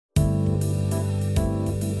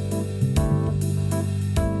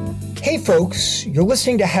Hey folks, you're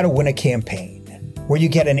listening to How to Win a Campaign, where you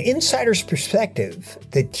get an insider's perspective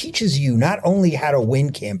that teaches you not only how to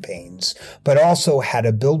win campaigns, but also how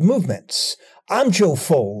to build movements. I'm Joe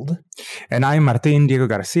Fold. And I'm Martin Diego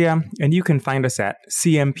Garcia, and you can find us at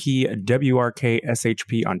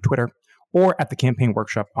CMPWRKSHP on Twitter or at the Campaign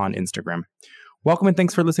Workshop on Instagram. Welcome and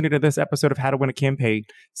thanks for listening to this episode of How to Win a Campaign,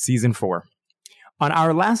 Season 4. On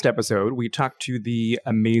our last episode, we talked to the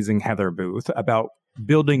amazing Heather Booth about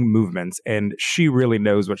building movements, and she really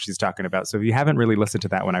knows what she's talking about. So if you haven't really listened to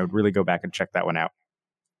that one, I would really go back and check that one out.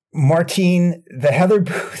 Martine, the Heather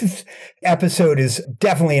Booth episode is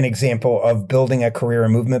definitely an example of building a career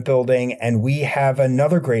in movement building. And we have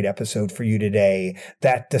another great episode for you today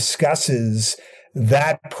that discusses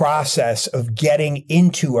that process of getting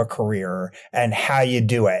into a career and how you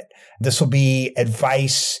do it. This will be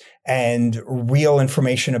advice and real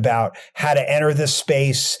information about how to enter this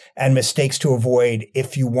space and mistakes to avoid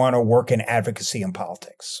if you want to work in advocacy and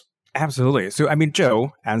politics. Absolutely. So,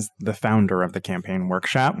 Joe, as the founder of the Campaign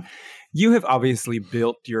Workshop, you have obviously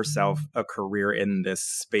built yourself a career in this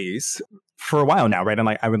space for a while now, right? And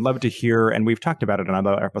I would love to hear, and we've talked about it in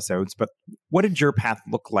other episodes, but what did your path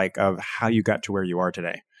look like of how you got to where you are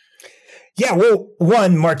today? Yeah, well,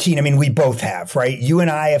 one, Martine, we both have, right? You and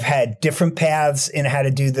I have had different paths in how to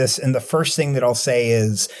do this. And the first thing that I'll say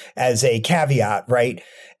is, as a caveat, right?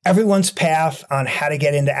 Everyone's path on how to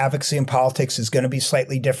get into advocacy and politics is going to be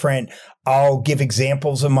slightly different. I'll give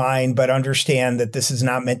examples of mine, but understand that this is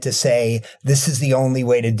not meant to say this is the only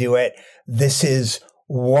way to do it. This is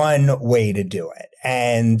one way to do it.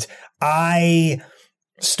 And I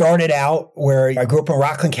started out where I grew up in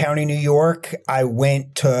Rockland County, New York. I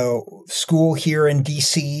went to school here in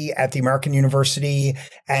DC at the American University.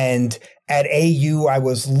 And at AU, I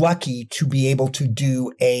was lucky to be able to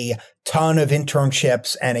do a ton of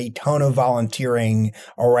internships and a ton of volunteering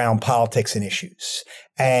around politics and issues.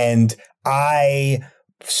 And I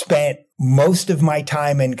spent most of my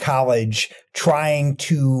time in college trying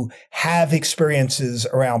to have experiences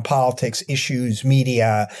around politics, issues,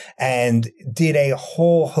 media, and did a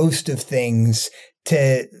whole host of things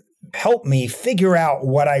to help me figure out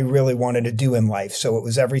what I really wanted to do in life. So it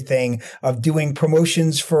was everything of doing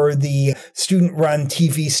promotions for the student-run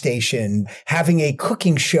TV station, having a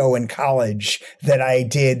cooking show in college that I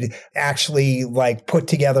did actually put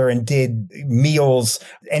together and did meals,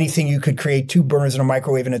 anything you could create, 2 burners in a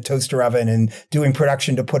microwave and a toaster oven, and doing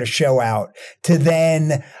production to put a show out, to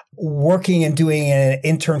then working and doing an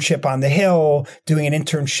internship on the Hill, doing an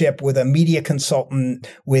internship with a media consultant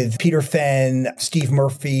with Peter Fenn, Steve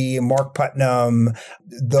Murphy, Mark Putnam,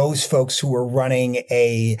 those folks who were running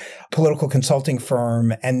a political consulting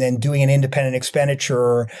firm, and then doing an independent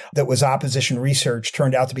expenditure that was opposition research,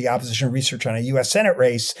 turned out to be opposition research on a U.S. Senate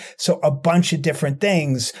race. So a bunch of different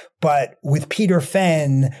things. But with Peter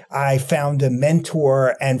Fenn, I found a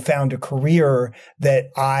mentor and found a career that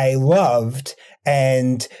I loved.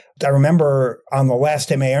 And I remember on the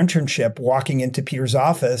last MA internship walking into Peter's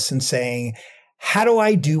office and saying, how do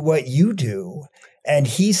I do what you do? And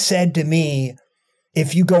he said to me,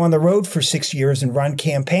 if you go on the road for 6 years and run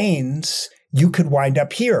campaigns, you could wind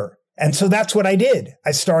up here. And so that's what I did.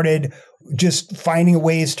 I started just finding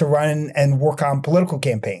ways to run and work on political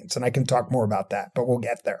campaigns. And I can talk more about that, but we'll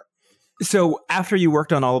get there. So after you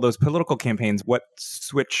worked on all of those political campaigns, what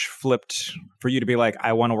switch flipped for you to be like,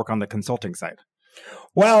 I want to work on the consulting side?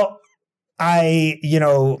 Well,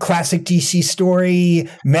 classic DC story,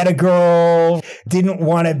 met a girl, didn't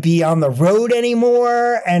want to be on the road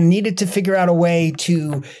anymore, and needed to figure out a way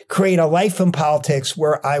to create a life in politics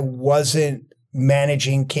where I wasn't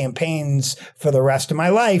managing campaigns for the rest of my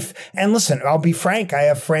life. And listen, I'll be frank, I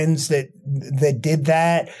have friends that did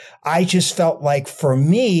that. I just felt like for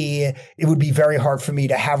me, it would be very hard for me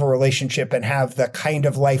to have a relationship and have the kind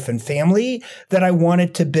of life and family that I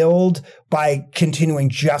wanted to build by continuing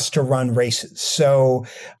just to run races. So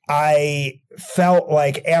I felt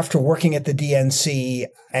like after working at the DNC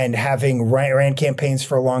and having ran campaigns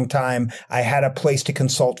for a long time, I had a place to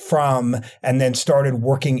consult from, and then started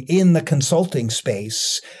working in the consulting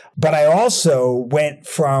space. But I also went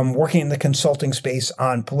from working in the consulting space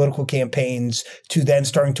on political campaigns to then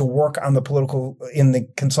starting to work on in the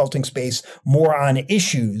consulting space more on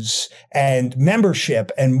issues and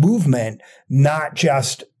membership and movement, not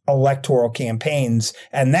just electoral campaigns.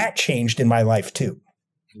 And that changed in my life too.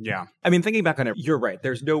 Yeah. Thinking back on it, you're right.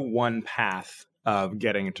 There's no one path of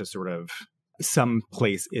getting to sort of some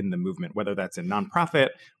place in the movement, whether that's in nonprofit,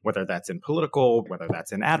 whether that's in political, whether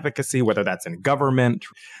that's in advocacy, whether that's in government.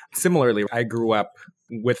 Similarly, I grew up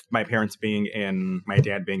with my parents my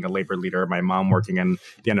dad being a labor leader, my mom working in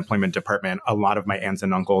the unemployment department. A lot of my aunts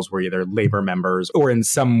and uncles were either labor members or in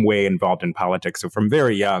some way involved in politics. So from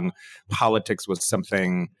very young, politics was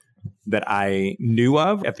something that I knew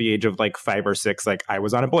of. At the age of like 5 or 6. Like I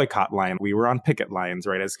was on a boycott line. We were on picket lines,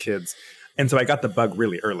 right, as kids. And so I got the bug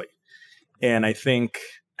really early. And I think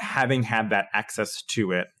having had that access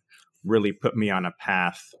to it really put me on a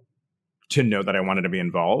path to know that I wanted to be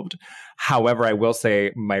involved. However, I will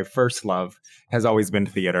say my first love has always been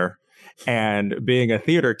theater. And being a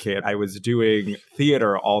theater kid, I was doing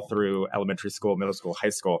theater all through elementary school, middle school, high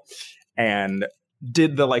school, and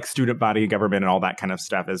did the like student body government and all that kind of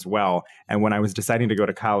stuff as well. And when I was deciding to go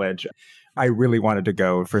to college, I really wanted to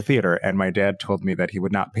go for theater. And my dad told me that he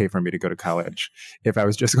would not pay for me to go to college if I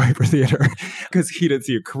was just going for theater because he didn't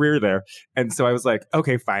see a career there. And so I was like,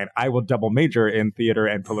 okay, fine. I will double major in theater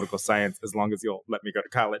and political science as long as you'll let me go to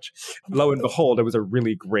college. Lo and behold, it was a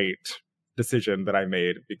really great decision that I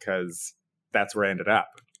made because that's where I ended up.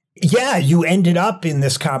 Yeah, you ended up in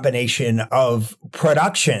this combination of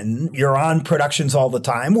production. You're on productions all the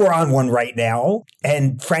time. We're on one right now.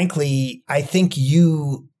 And frankly, I think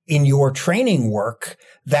in your training work,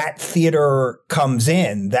 that theater comes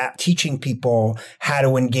in, that teaching people how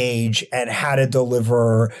to engage and how to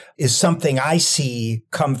deliver is something I see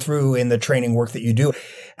come through in the training work that you do.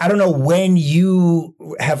 I don't know when you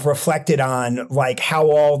have reflected on like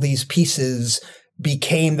how all these pieces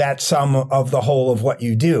became that sum of the whole of what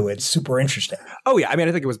you do. It's super interesting. Oh, yeah. I mean,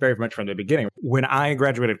 I think it was very much from the beginning. When I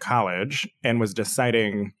graduated college and was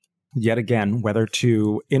deciding yet again whether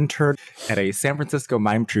to intern at a San Francisco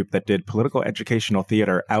mime troupe that did political educational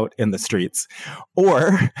theater out in the streets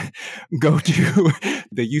or go to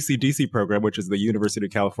the UC-DC program, which is the University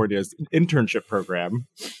of California's internship program,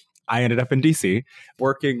 I ended up in DC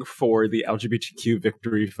working for the LGBTQ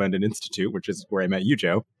Victory Fund and Institute, which is where I met you,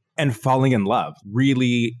 Joe. And falling in love,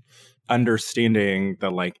 really understanding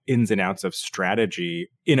the like ins and outs of strategy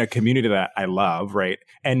in a community that I love, right,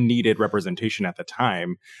 and needed representation at the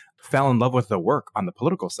time, fell in love with the work on the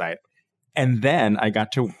political side. And then I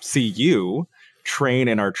got to see you train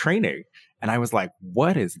in our training. And I was like,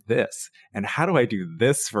 what is this? And how do I do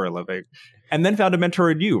this for a living? And then found a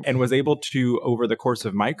mentor in you and was able to, over the course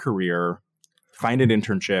of my career, find an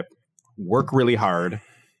internship, work really hard,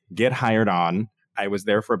 get hired on. I was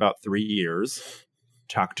there for about 3 years,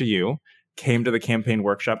 talked to you, came to the campaign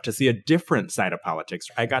workshop to see a different side of politics.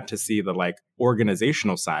 I got to see the like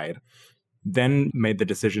organizational side, then made the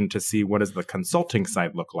decision to see what does the consulting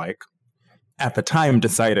side look like. At the time,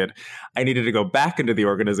 decided I needed to go back into the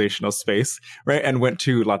organizational space, right? And went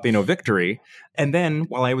to Latino Victory. And then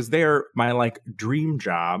while I was there, my like dream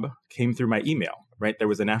job came through my email. Right? There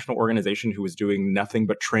was a national organization who was doing nothing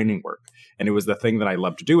but training work. And it was the thing that I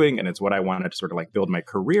loved doing. And it's what I wanted to sort of like build my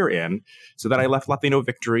career in. So that I left Latino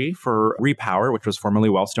Victory for Repower, which was formerly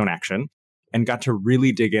Wellstone Action, and got to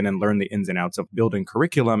really dig in and learn the ins and outs of building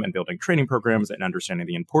curriculum and building training programs and understanding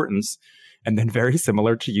the importance. And then very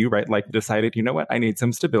similar to you, right? Like decided, you know what? I need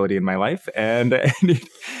some stability in my life. And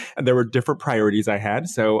there were different priorities I had.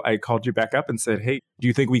 So I called you back up and said, hey, do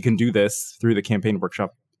you think we can do this through the campaign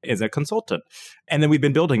workshop as a consultant? And then we've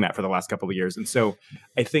been building that for the last couple of years. And so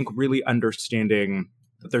I think really understanding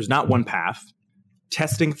that there's not one path,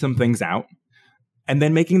 testing some things out, and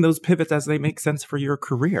then making those pivots as they make sense for your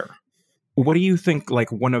career. What do you think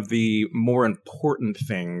like one of the more important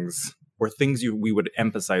things or things we would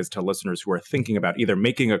emphasize to listeners who are thinking about either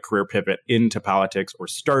making a career pivot into politics or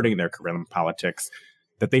starting their career in politics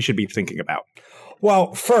that they should be thinking about?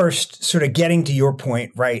 Well, first, sort of getting to your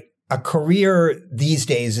point, right? A career these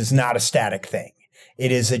days is not a static thing.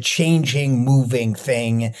 It is a changing, moving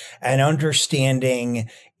thing, and understanding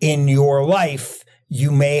in your life, you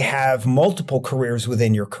may have multiple careers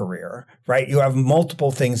within your career, right? You have multiple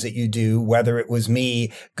things that you do, whether it was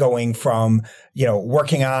me going from,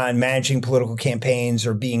 working on managing political campaigns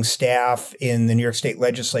or being staff in the New York State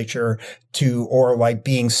legislature or like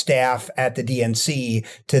being staff at the DNC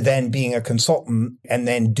to then being a consultant and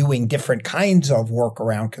then doing different kinds of work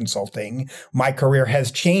around consulting. My career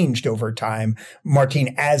has changed over time,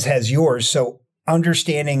 Martine, as has yours. So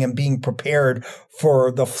understanding and being prepared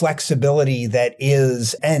for the flexibility that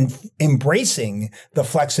is and embracing the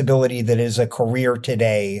flexibility that is a career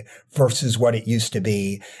today versus what it used to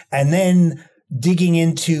be. And then digging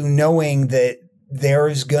into knowing that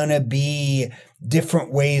there's going to be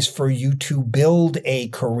different ways for you to build a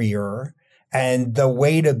career. And the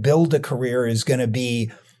way to build a career is going to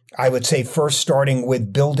be I would say first starting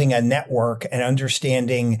with building a network and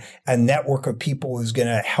understanding a network of people who's going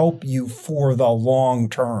to help you for the long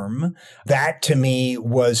term. That to me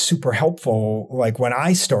was super helpful. Like when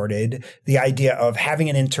I started, the idea of having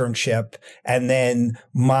an internship, and then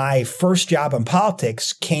my first job in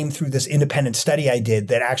politics came through this independent study I did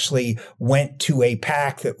that actually went to a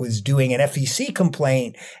PAC that was doing an FEC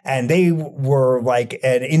complaint, and they were like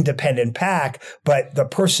an independent PAC, but the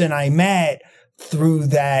person I met through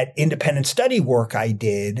that independent study work I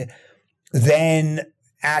did, then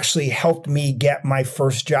actually helped me get my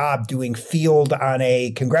first job doing field on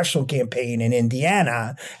a congressional campaign in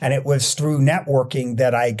Indiana. And it was through networking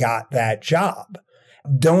that I got that job.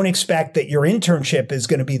 Don't expect that your internship is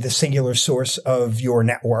going to be the singular source of your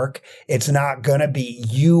network. It's not going to be.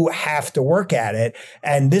 You have to work at it.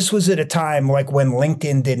 And this was at a time like when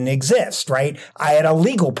LinkedIn didn't exist, right? I had a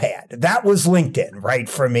legal pad. That was LinkedIn, right?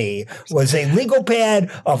 For me, was a legal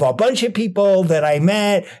pad of a bunch of people that I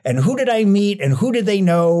met, and who did I meet and who did they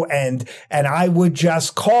know? And I would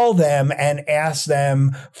just call them and ask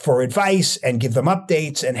them for advice and give them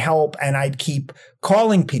updates and help. And I'd keep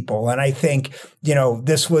calling people. And I think,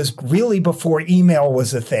 this was really before email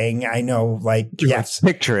was a thing. I know, yes.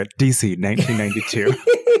 Picture it, DC, 1992.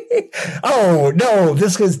 Oh, no,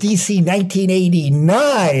 this was DC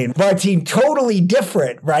 1989. Martin, totally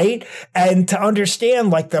different, right? And to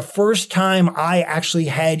understand, the first time I actually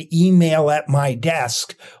had email at my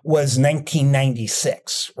desk was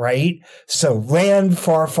 1996, right? So land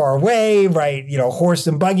far, far away, right? Horse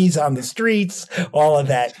and buggies on the streets, all of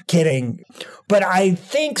that. Kidding. But I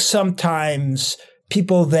think sometimes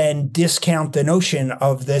people then discount the notion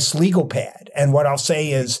of this legal pad. And what I'll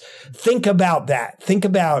say is, think about that. Think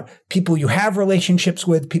about people you have relationships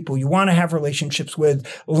with, people you want to have relationships with.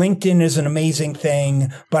 LinkedIn is an amazing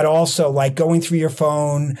thing, but also going through your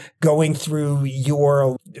phone, going through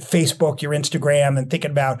your Facebook, your Instagram, and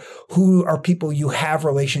thinking about who are people you have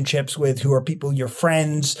relationships with, who are people you're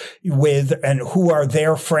friends with, and who are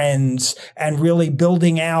their friends, and really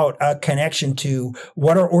building out a connection to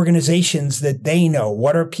what are organizations that they know,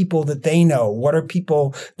 what are people that they know, what are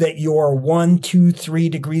people that you're 1, 2, 3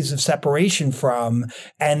 degrees of separation from,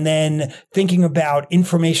 and then thinking about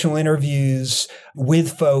informational interviews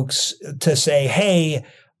with folks to say, hey,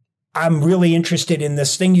 I'm really interested in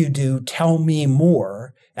this thing you do. Tell me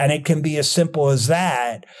more. And it can be as simple as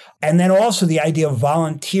that. And then also the idea of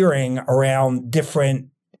volunteering around different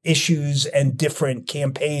issues and different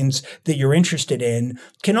campaigns that you're interested in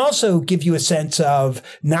can also give you a sense of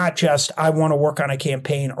not just, I want to work on a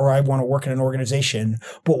campaign or I want to work in an organization,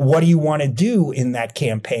 but what do you want to do in that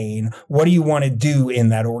campaign? What do you want to do in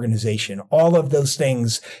that organization? All of those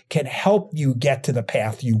things can help you get to the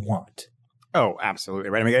path you want. Oh, absolutely.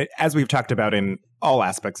 Right. I mean, as we've talked about in all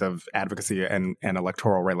aspects of advocacy and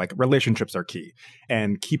electoral, right? Relationships are key,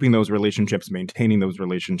 and keeping those relationships, maintaining those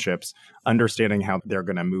relationships, understanding how they're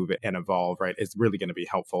going to move and evolve, right, is really going to be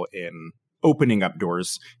helpful in opening up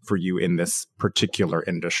doors for you in this particular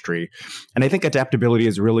industry. And I think adaptability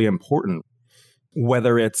is really important,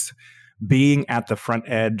 whether it's being at the front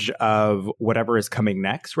edge of whatever is coming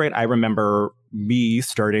next, right? I remember me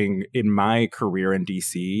starting in my career in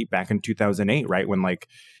DC back in 2008, right? When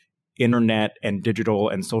internet and digital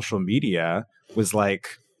and social media was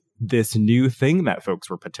this new thing that folks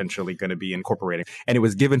were potentially going to be incorporating. And it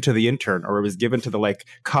was given to the intern, or it was given to the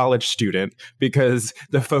college student, because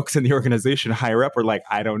the folks in the organization higher up were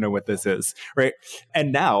I don't know what this is, right?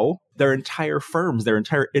 And now their entire firms, their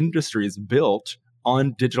entire industry is built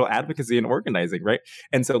on digital advocacy and organizing, right?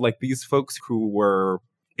 And so these folks who were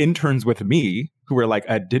interns with me, who were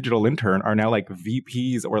a digital intern, are now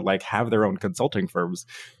VPs or have their own consulting firms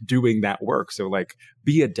doing that work. So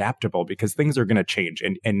be adaptable, because things are going to change,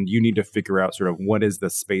 and you need to figure out sort of what is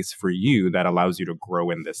the space for you that allows you to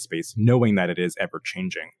grow in this space, knowing that it is ever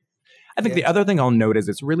changing. I think the other thing I'll note is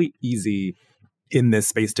it's really easy in this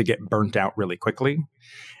space to get burnt out really quickly.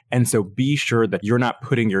 And so be sure that you're not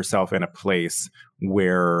putting yourself in a place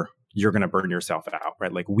where you're going to burn yourself out,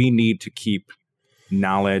 right? We need to keep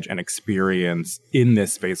knowledge and experience in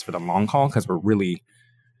this space for the long haul, because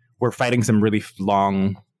we're fighting some really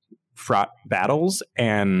long, fraught battles,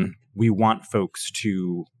 and we want folks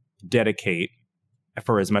to dedicate,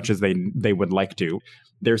 for as much as they would like to,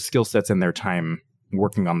 their skill sets and their time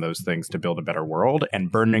working on those things to build a better world. And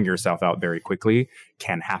burning yourself out very quickly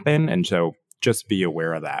can happen, and so just be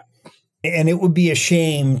aware of that. And it would be a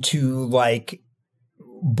shame to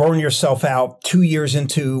burn yourself out 2 years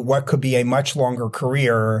into what could be a much longer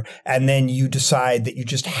career, and then you decide that you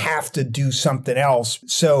just have to do something else.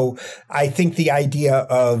 So I think the idea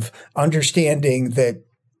of understanding that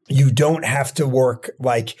you don't have to work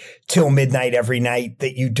like till midnight every night,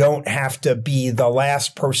 that you don't have to be the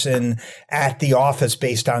last person at the office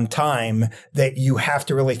based on time, that you have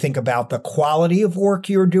to really think about the quality of work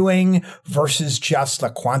you're doing versus just the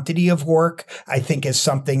quantity of work, I think is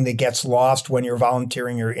something that gets lost when you're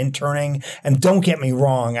volunteering or interning. And don't get me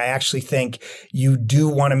wrong, I actually think you do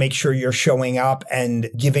want to make sure you're showing up and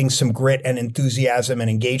giving some grit and enthusiasm and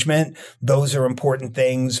engagement. Those are important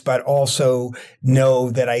things, but also know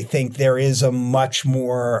that I think there is a much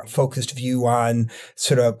more focused view on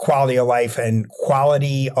sort of quality of life and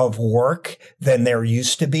quality of work than there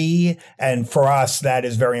used to be. And for us, that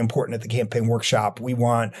is very important at the campaign workshop. We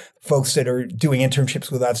want folks that are doing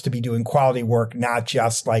internships with us to be doing quality work, not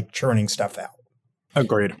just like churning stuff out.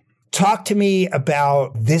 Agreed. Talk to me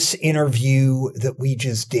about this interview that we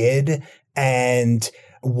just did and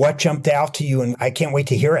what jumped out to you. And I can't wait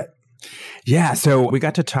to hear it. Yeah, so we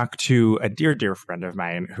got to talk to a dear, dear friend of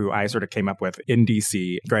mine who I sort of came up with in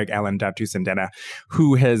DC, Greg, Allan, Datu, Cendana,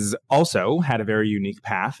 who has also had a very unique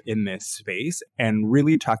path in this space and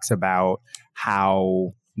really talks about how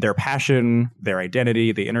their passion, their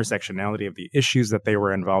identity, the intersectionality of the issues that they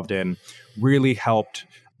were involved in really helped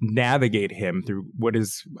navigate him through what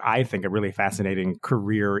is, I think, a really fascinating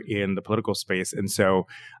career in the political space. And so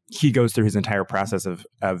he goes through his entire process of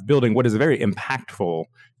building what is a very impactful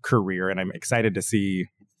career. And I'm excited to see,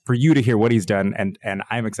 for you to hear what he's done, and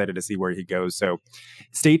I'm excited to see where he goes. So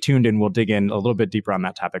stay tuned and we'll dig in a little bit deeper on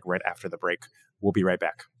that topic right after the break. We'll be right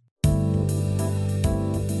back.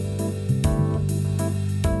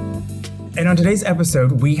 And on today's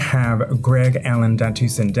episode, we have Greg, Allan, Datu,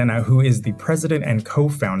 Cendana, who is the president and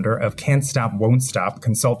co-founder of Can't Stop, Won't Stop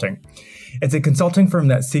Consulting. It's a consulting firm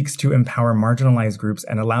that seeks to empower marginalized groups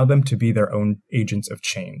and allow them to be their own agents of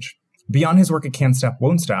change. Beyond his work at Can't Stop,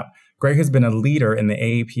 Won't Stop, Greg has been a leader in the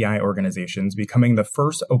AAPI organizations, becoming the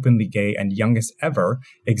first openly gay and youngest ever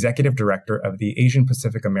executive director of the Asian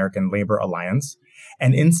Pacific American Labor Alliance,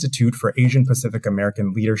 an institute for Asian Pacific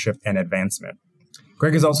American leadership and advancement.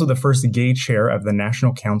 Greg is also the first gay chair of the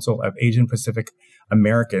National Council of Asian Pacific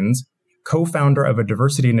Americans, co-founder of a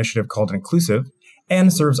diversity initiative called Inclusive,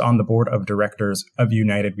 and serves on the board of directors of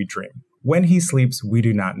United We Dream. When he sleeps, we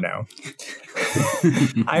do not know.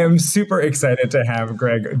 I am super excited to have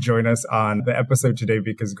Greg join us on the episode today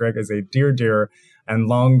because Greg is a dear, dear and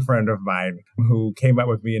long friend of mine who came up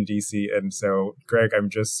with me in DC. And so, Greg, I'm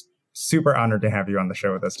just super honored to have you on the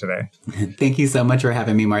show with us today. Thank you so much for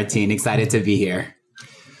having me, Martine. Excited to be here.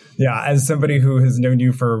 Yeah, as somebody who has known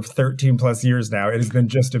you for 13 plus years now, it has been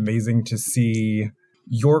just amazing to see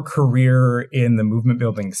your career in the movement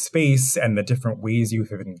building space and the different ways you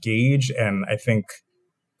have engaged. And I think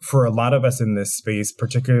for a lot of us in this space,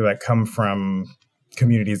 particularly that come from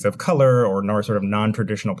communities of color or sort of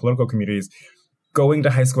non-traditional political communities, going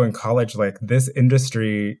to high school and college, like this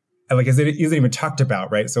industry, like isn't even talked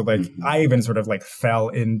about, right? So like I even sort of like fell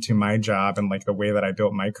into my job and like the way that I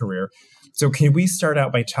built my career. So can we start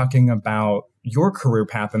out by talking about your career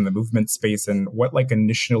path in the movement space and what like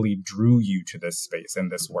initially drew you to this space and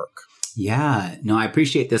this work? Yeah, no, I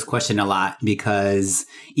appreciate this question a lot because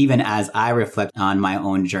even as I reflect on my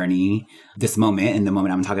own journey, this moment and the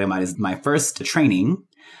moment I'm talking about is my first training.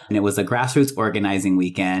 And it was a grassroots organizing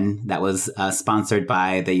weekend that was sponsored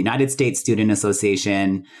by the United States Student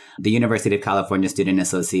Association, the University of California Student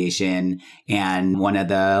Association, and one of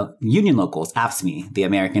the union locals, AFSCME, the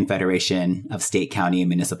American Federation of State, County, and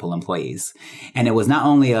Municipal Employees. And it was not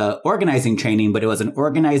only a organizing training, but it was an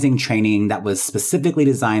organizing training that was specifically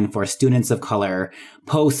designed for students of color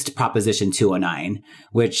post Proposition 209,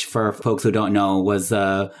 which for folks who don't know was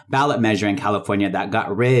a ballot measure in California that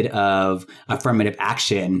got rid of affirmative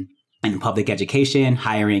action in public education,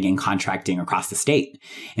 hiring, and contracting across the state.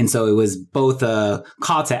 And so it was both a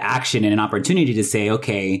call to action and an opportunity to say,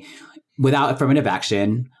 okay, without affirmative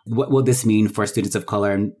action, what will this mean for students of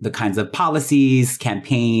color and the kinds of policies,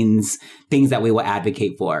 campaigns, things that we will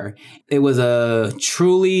advocate for? It was a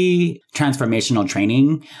truly transformational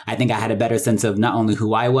training. I think I had a better sense of not only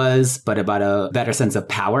who I was, but about a better sense of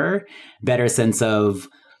power, better sense of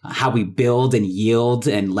how we build and yield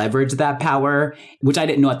and leverage that power, which I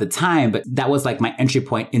didn't know at the time, but that was like my entry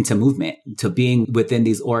point into movement, to being within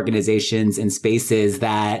these organizations and spaces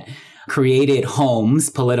that created homes,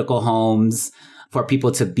 political homes for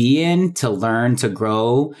people to be in, to learn, to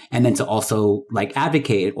grow, and then to also like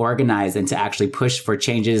advocate, organize, and to actually push for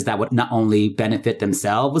changes that would not only benefit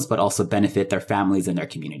themselves, but also benefit their families and their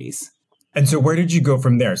communities. And so where did you go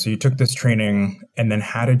from there? So you took this training, and then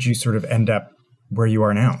how did you sort of end up where you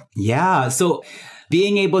are now? Yeah. So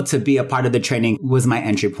being able to be a part of the training was my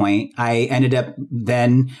entry point. I ended up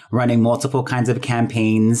then running multiple kinds of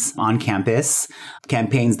campaigns on campus,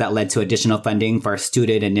 campaigns that led to additional funding for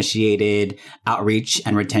student initiated outreach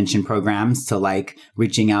and retention programs. So like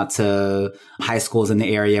reaching out to high schools in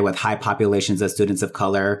the area with high populations of students of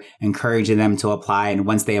color, encouraging them to apply. And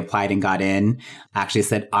once they applied and got in, actually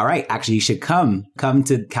said, all right, actually you should come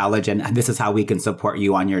to college and this is how we can support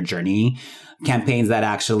you on your journey. Campaigns that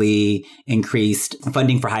actually increased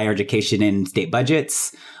funding for higher education in state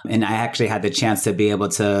budgets. And I actually had the chance to be able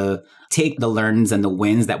to take the learns and the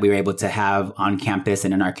wins that we were able to have on campus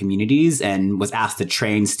and in our communities, and was asked to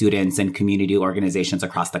train students and community organizations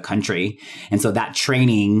across the country. And so that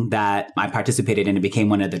training that I participated in, it became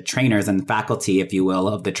one of the trainers and faculty, if you will,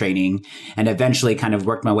 of the training, and eventually kind of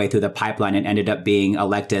worked my way through the pipeline and ended up being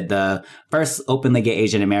elected the first openly gay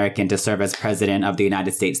Asian American to serve as president of the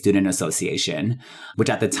United States Student Association, which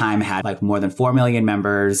at the time had like more than 4 million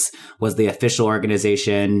members, was the official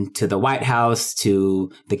organization to the White House,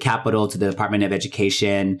 to the Capitol, to the Department of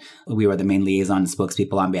Education. We were the main liaison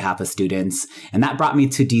spokespeople on behalf of students. And that brought me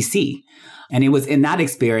to DC. And it was in that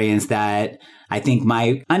experience that I think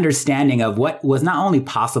my understanding of what was not only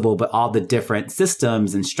possible, but all the different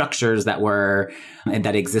systems and structures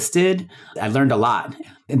that existed, I learned a lot.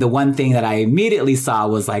 And the one thing that I immediately saw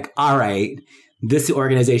was like, all right, this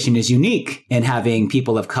organization is unique in having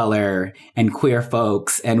people of color and queer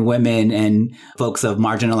folks and women and folks of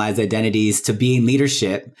marginalized identities to be in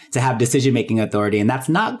leadership, to have decision-making authority. And that's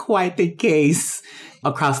not quite the case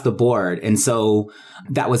across the board. And so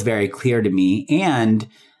that was very clear to me. And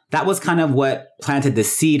that was kind of what planted the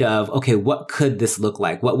seed of, okay, what could this look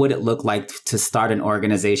like? What would it look like to start an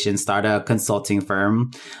organization, start a consulting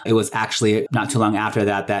firm? It was actually not too long after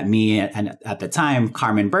that me and at the time,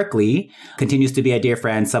 Carmen Berkeley, continues to be a dear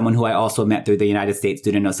friend, someone who I also met through the United States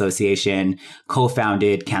Student Association,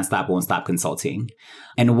 co-founded Can't Stop, Won't Stop Consulting.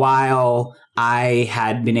 And while I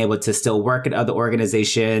had been able to still work at other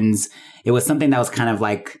organizations, it was something that was kind of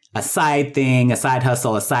like a side thing, a side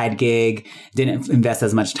hustle, a side gig. Didn't invest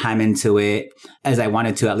as much time into it as I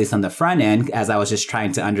wanted to, at least on the front end, as I was just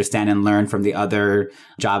trying to understand and learn from the other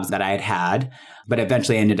jobs that I had had. But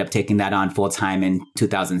eventually ended up taking that on full time in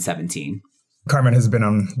 2017. Carmen has been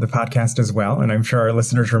on the podcast as well, and I'm sure our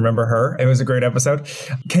listeners remember her. It was a great episode.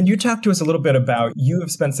 Can you talk to us a little bit about, you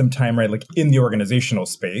have spent some time, right, like in the organizational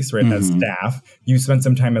space, right, as staff. You spent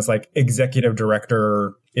some time as like executive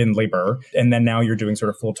director in labor, and then now you're doing sort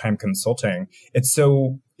of full-time consulting. It's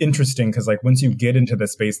so interesting because like once you get into the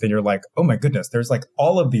space, then you're like, oh my goodness, there's like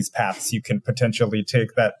all of these paths you can potentially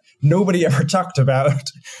take that nobody ever talked about.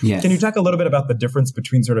 Yes. Can you talk a little bit about the difference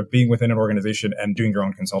between sort of being within an organization and doing your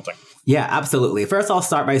own consulting? Yeah, absolutely. First, I'll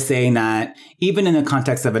start by saying that even in the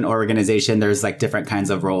context of an organization, there's like different kinds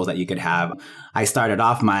of roles that you could have. I started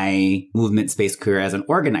off my movement space career as an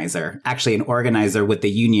organizer, actually an organizer with the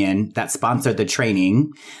union that sponsored the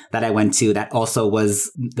training that I went to, that also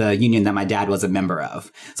was the union that my dad was a member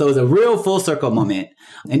of. So it was a real full circle moment.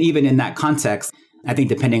 And even in that context, I think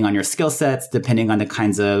depending on your skill sets, depending on the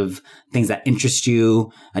kinds of things that interest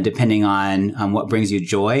you, depending on what brings you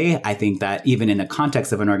joy, I think that even in the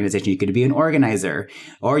context of an organization, you could be an organizer,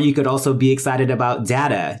 or you could also be excited about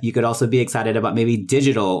data. You could also be excited about maybe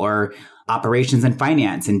digital or operations and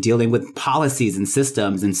finance and dealing with policies and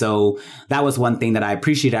systems. And so that was one thing that I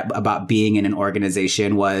appreciated about being in an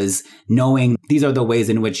organization, was knowing these are the ways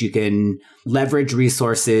in which you can leverage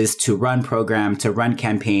resources to run programs, to run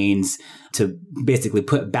campaigns, to basically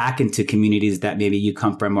put back into communities that maybe you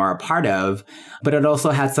come from or are a part of. But it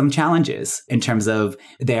also had some challenges in terms of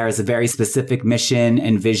there's a very specific mission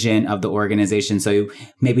and vision of the organization. So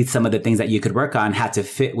maybe some of the things that you could work on had to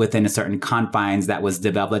fit within a certain confines that was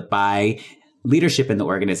developed by leadership in the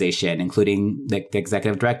organization, including the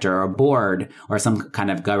executive director or board or some kind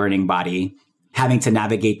of governing body, having to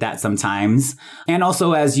navigate that sometimes. And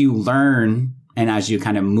also as you learn and as you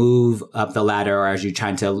kind of move up the ladder, or as you're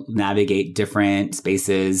trying to navigate different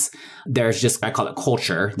spaces, there's just, I call it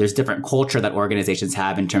culture. There's different culture that organizations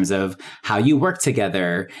have in terms of how you work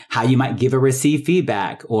together, how you might give or receive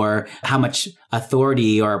feedback, or how much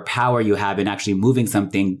authority or power you have in actually moving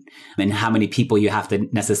something, and how many people you have to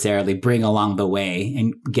necessarily bring along the way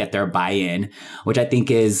and get their buy-in, which I think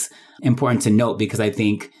is important to note, because I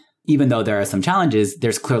think even though there are some challenges,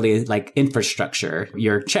 there's clearly like infrastructure.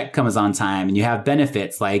 Your check comes on time and you have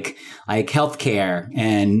benefits like healthcare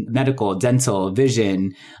and medical, dental,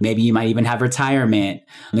 vision. Maybe you might even have retirement.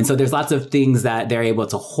 And so there's lots of things that they're able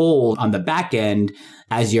to hold on the back end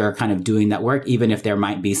as you're kind of doing that work, even if there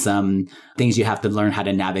might be some things you have to learn how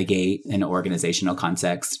to navigate in an organizational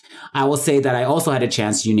context. I will say that I also had a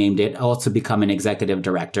chance, you named it, also become an executive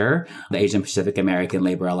director, the Asian Pacific American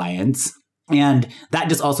Labor Alliance. And that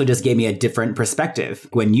just gave me a different perspective.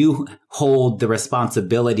 When you hold the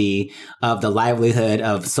responsibility of the livelihood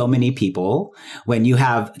of so many people, when you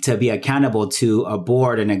have to be accountable to a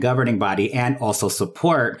board and a governing body and also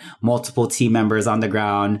support multiple team members on the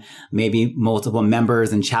ground, maybe multiple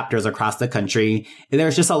members and chapters across the country,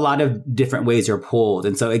 there's just a lot of different ways you're pulled.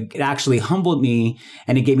 And so it actually humbled me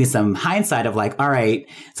and it gave me some hindsight of like, all right,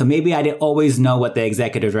 so maybe I didn't always know what the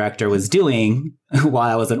executive director was doing while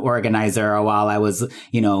I was an organizer or while I was,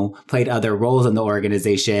 played other roles in the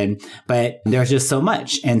organization, but there's just so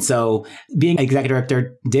much. And so being executive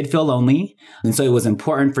director did feel lonely. And so it was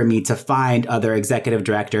important for me to find other executive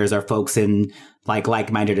directors or folks in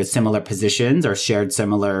like-minded or similar positions or shared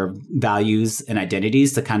similar values and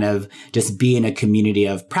identities to kind of just be in a community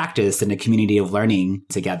of practice and a community of learning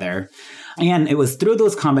together. And it was through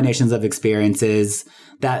those combinations of experiences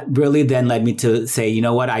that really then led me to say, you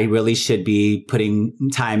know what, I really should be putting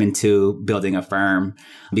time into building a firm.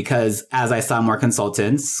 Because as I saw more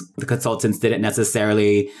consultants, the consultants didn't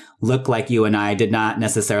necessarily look like you and I, did not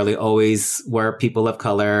necessarily always were people of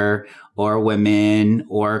color or women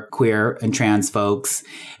or queer and trans folks.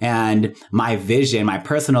 And my vision, my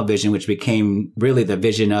personal vision, which became really the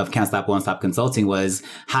vision of Can't Stop, Won't Stop Consulting, was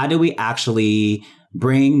how do we actually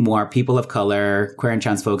bring more people of color, queer and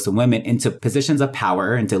trans folks and women into positions of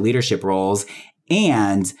power, into leadership roles,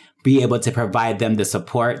 and be able to provide them the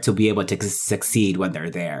support to be able to succeed when they're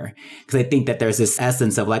there. Because I think that there's this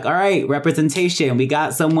essence of like, all right, representation, we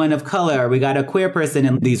got someone of color, we got a queer person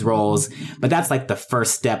in these roles, but that's like the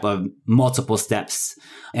first step of multiple steps.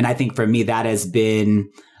 And I think for me, that has been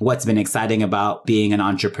what's been exciting about being an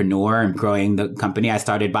entrepreneur and growing the company. I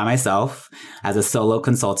started by myself as a solo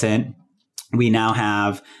consultant. We now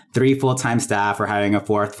have 3 full-time staff. We're hiring a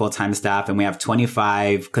 4th full-time staff, and we have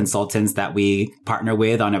 25 consultants that we partner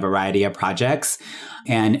with on a variety of projects.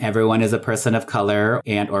 And everyone is a person of color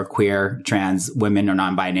and or queer, trans, women, or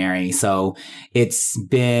non-binary. So it's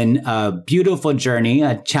been a beautiful journey,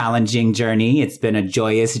 a challenging journey. It's been a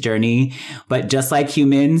joyous journey. But just like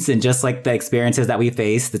humans and just like the experiences that we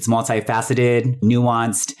face, it's multifaceted,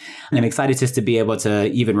 nuanced. And I'm excited just to be able to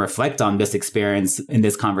even reflect on this experience in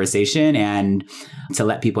this conversation and to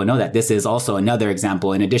let people know that this is also another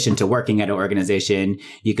example. In addition to working at an organization,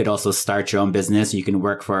 you could also start your own business. You can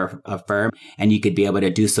work for a firm and you could be able to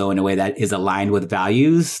do so in a way that is aligned with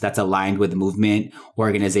values, that's aligned with movement,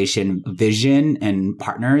 organization, vision, and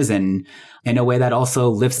partners, and in a way that also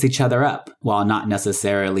lifts each other up while not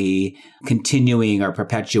necessarily continuing or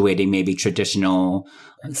perpetuating maybe traditional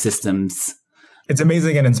systems. It's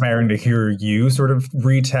amazing and inspiring to hear you sort of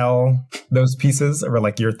retell those pieces or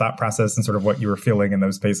like your thought process and sort of what you were feeling in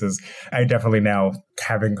those spaces. I definitely now,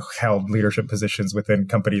 having held leadership positions within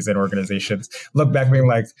companies and organizations, look back being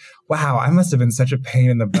like, wow, I must have been such a pain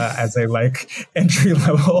in the butt as a entry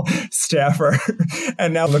level staffer.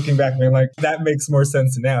 And now looking back being like, that makes more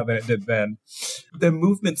sense now than it did then. The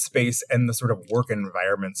movement space and the sort of work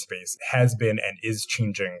environment space has been and is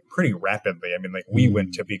changing pretty rapidly. I mean, we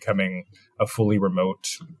went to becoming a fully remote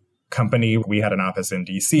company. We had an office in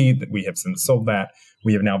DC that we have since sold that.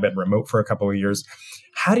 We have now been remote for a couple of years.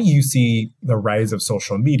 How do you see the rise of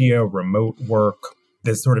social media, remote work,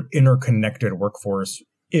 this sort of interconnected workforce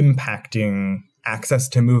impacting access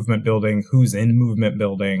to movement building, who's in movement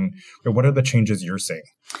building? What are the changes you're seeing?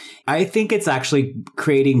 I think it's actually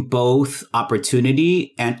creating both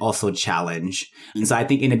opportunity and also challenge. And so I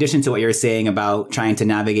think in addition to what you're saying about trying to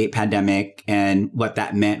navigate pandemic and what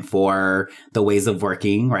that meant for the ways of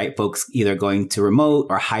working, right? Folks either going to remote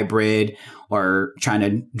or hybrid or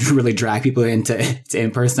trying to really drag people into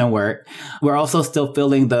in-person work. We're also still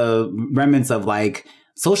feeling the remnants of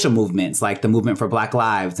social movements, like the movement for Black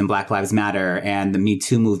Lives and Black Lives Matter and the Me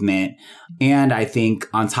Too movement. And I think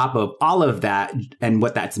on top of all of that and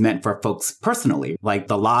what that's meant for folks personally, like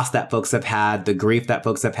the loss that folks have had, the grief that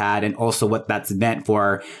folks have had, and also what that's meant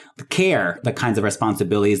for the care, the kinds of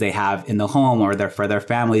responsibilities they have in the home or for their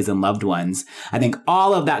families and loved ones. I think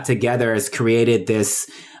all of that together has created this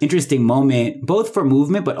interesting moment, both for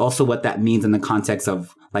movement, but also what that means in the context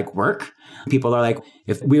of work. People are like,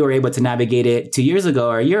 if we were able to navigate it 2 years ago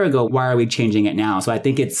or a year ago, why are we changing it now? So I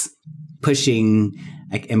think it's pushing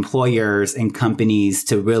like employers and companies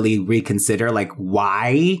to really reconsider like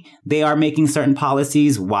why they are making certain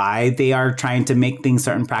policies, why they are trying to make things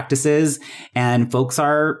certain practices. And folks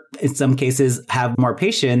are, in some cases, have more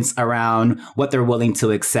patience around what they're willing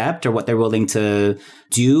to accept or what they're willing to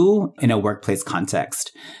do in a workplace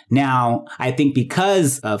context. Now, I think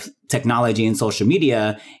because of technology and social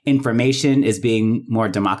media, information is being more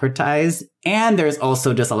democratized. And there's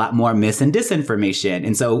also just a lot more mis and disinformation.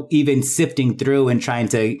 And so even sifting through and trying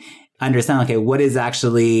to understand, okay, what is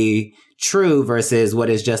actually true versus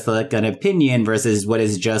what is just like an opinion versus what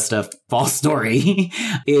is just a false story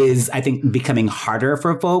is, I think, becoming harder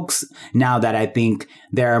for folks now that I think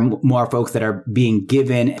there are more folks that are being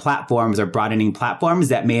given platforms or broadening platforms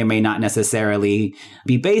that may or may not necessarily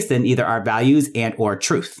be based in either our values and or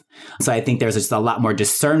truth. So I think there's just a lot more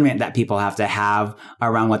discernment that people have to have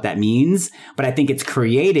around what that means. But I think it's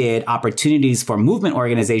created opportunities for movement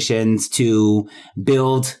organizations to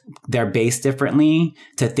build their base differently,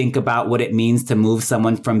 to think about what it means to move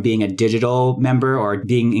someone from being a digital member or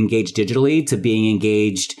being engaged digitally to being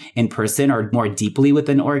engaged in person or more deeply with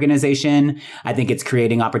an organization. I think it's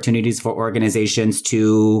creating opportunities for organizations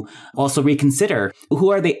to also reconsider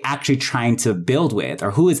who are they actually trying to build with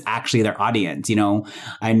or who is actually their audience. You know,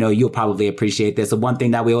 I know you'll probably appreciate this. The one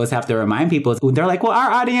thing that we always have to remind people is they're like, well,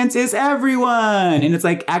 our audience is everyone. And it's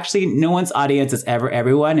like, actually, no one's audience is ever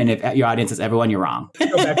everyone. And if your audience is everyone, you're wrong.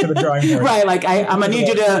 Go back to the drawing board. Right. Like I'm going to need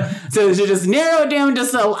you to just narrow it down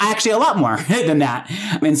just actually a lot more than that.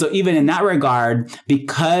 And so even in that regard,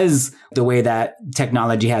 because the way that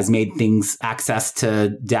technology has made things access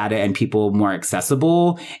to data and people more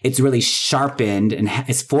accessible, it's really sharpened and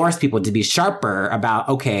it's forced people to be sharper about,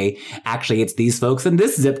 okay, actually it's these folks in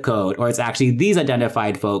this zip code, or it's actually these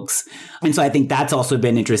identified folks. And so I think that's also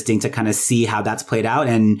been interesting to kind of see how that's played out.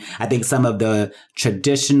 And I think some of the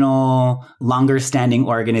traditional, longer standing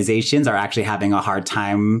organizations are actually having a hard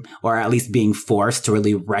time, or at least being forced to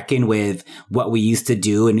really reckon with what we used to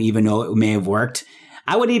do. And even though it may have worked,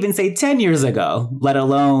 I would even say 10 years ago, let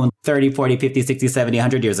alone 30, 40, 50, 60, 70,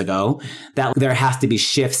 100 years ago, that there has to be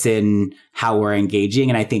shifts in how we're engaging.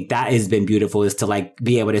 And I think that has been beautiful, is to like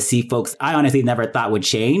be able to see folks I honestly never thought would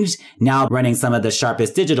change now running some of the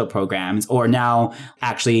sharpest digital programs, or now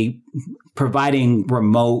actually providing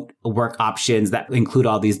remote work options that include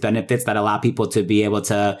all these benefits that allow people to be able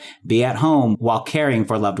to be at home while caring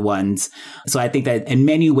for loved ones. So I think that in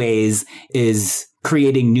many ways is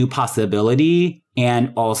creating new possibility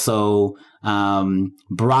and also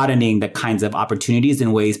broadening the kinds of opportunities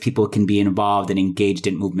and ways people can be involved and engaged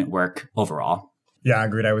in movement work overall. Yeah,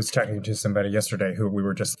 agreed. I was talking to somebody yesterday who we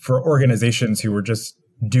were just, for organizations who were just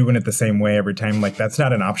doing it the same way every time, like that's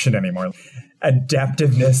not an option anymore.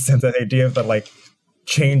 Adaptiveness and the idea of that like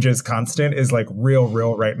change is constant is like real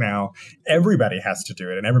right now. Everybody has to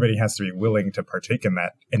do it, and everybody has to be willing to partake in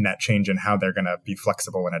that change and how they're going to be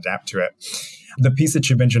flexible and adapt to it. The piece that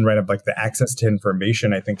you mentioned, right, of like the access to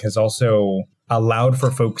information, I think has also allowed for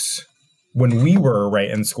folks when we were right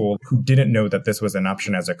in school who didn't know that this was an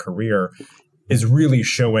option as a career, is really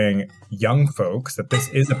showing young folks that this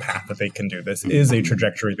is a path that they can do. This is a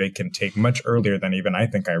trajectory they can take much earlier than even I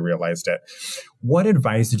think I realized it. What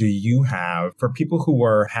advice do you have for people who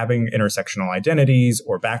are having intersectional identities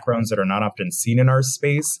or backgrounds that are not often seen in our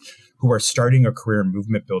space, who are starting a career in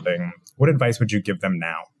movement building? What advice would you give them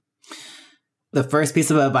now? The first piece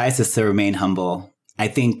of advice is to remain humble. I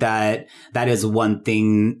think that is one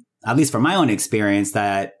thing, at least from my own experience,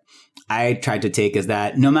 that I tried to take, is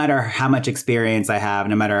that no matter how much experience I have,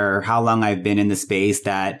 no matter how long I've been in the space,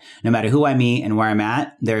 that no matter who I meet and where I'm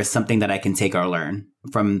at, there's something that I can take or learn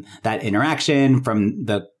from that interaction, from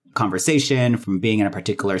the conversation, from being in a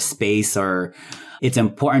particular space. Or it's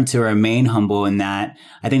important to remain humble in that.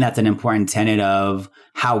 I think that's an important tenet of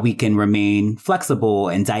how we can remain flexible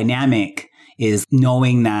and dynamic, is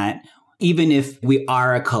knowing that even if we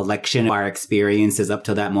are a collection of our experiences up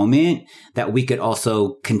to that moment, that we could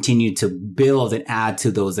also continue to build and add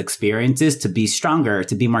to those experiences to be stronger,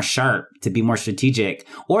 to be more sharp, to be more strategic,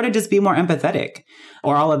 or to just be more empathetic,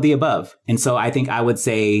 or all of the above. And so I think I would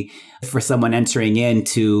say for someone entering in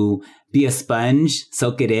to be a sponge,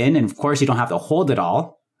 soak it in. And of course, you don't have to hold it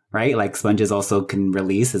all, right? Like sponges also can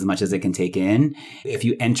release as much as it can take in. If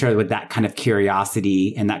you enter with that kind of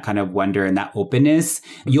curiosity and that kind of wonder and that openness,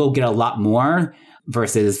 you'll get a lot more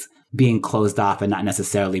versus being closed off and not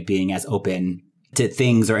necessarily being as open to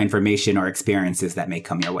things or information or experiences that may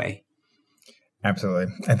come your way.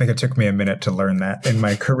 Absolutely. I think it took me a minute to learn that in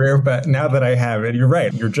my career, but now that I have it, you're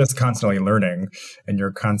right. You're just constantly learning, and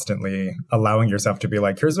you're constantly allowing yourself to be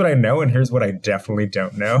like, here's what I know and here's what I definitely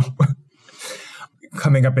don't know.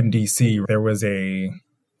 Coming up in DC, there was a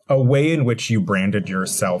a way in which you branded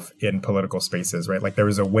yourself in political spaces, right? Like there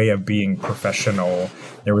was a way of being professional.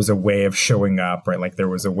 There was a way of showing up, right? Like there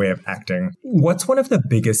was a way of acting. What's one of the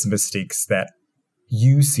biggest mistakes that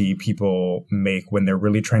you see people make when they're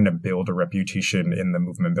really trying to build a reputation in the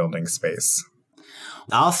movement building space?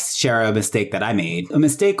 I'll share a mistake that I made. A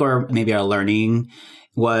mistake, or maybe a learning,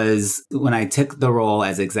 was when I took the role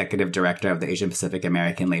as executive director of the Asian Pacific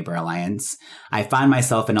American Labor Alliance. I found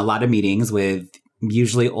myself in a lot of meetings with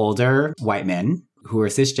usually older white men who were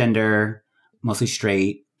cisgender, mostly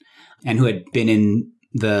straight, and who had been in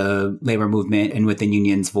the labor movement and within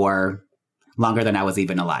unions for longer than I was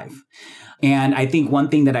even alive. And I think one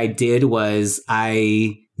thing that I did was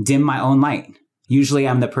I dimmed my own light. Usually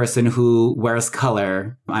I'm the person who wears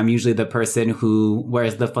color. I'm usually the person who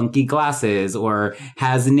wears the funky glasses or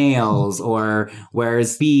has nails or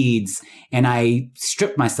wears beads. And I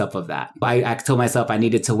stripped myself of that. I told myself I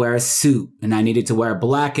needed to wear a suit, and I needed to wear a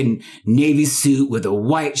black and navy suit with a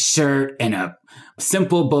white shirt and a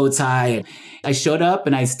simple bow tie. I showed up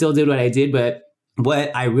and I still did what I did, but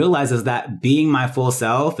what I realized is that being my full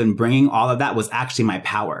self and bringing all of that was actually my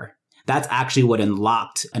power. That's actually what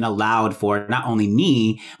unlocked and allowed for not only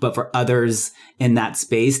me, but for others in that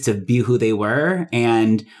space to be who they were.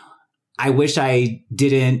 And I wish I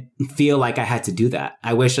didn't feel like I had to do that.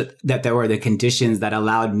 I wish that there were the conditions that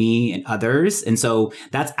allowed me and others. And so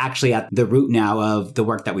that's actually at the root now of the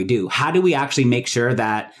work that we do. How do we actually make sure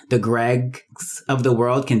that the Gregs of the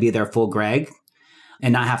world can be their full Greg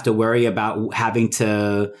and not have to worry about having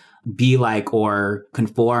to be like or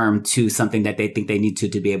conform to something that they think they need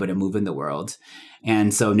to be able to move in the world?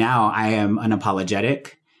 And so now I am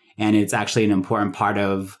unapologetic, and it's actually an important part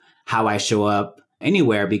of how I show up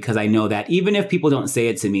anywhere, because I know that even if people don't say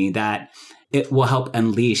it to me, that it will help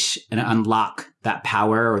unleash and unlock that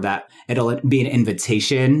power, or that it'll be an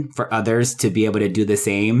invitation for others to be able to do the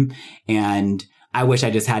same. And I wish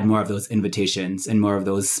I just had more of those invitations and more of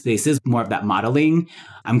those spaces, more of that modeling.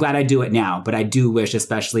 I'm glad I do it now, but I do wish,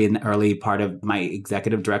 especially in the early part of my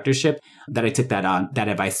executive directorship, that I took that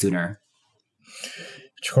advice sooner.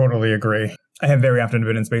 Totally agree. I have very often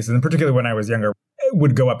been in spaces, and particularly when I was younger,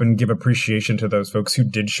 would go up and give appreciation to those folks who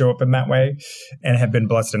did show up in that way, and have been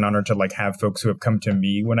blessed and honored to have folks who have come to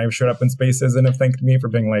me when I've showed up in spaces and have thanked me for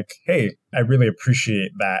being like, hey, I really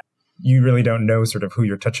appreciate that. You really don't know sort of who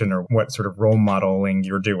you're touching or what sort of role modeling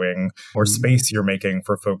you're doing or space you're making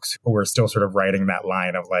for folks who are still sort of riding that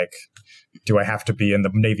line of like, do I have to be in the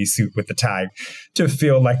navy suit with the tie to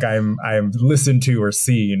feel like I'm listened to or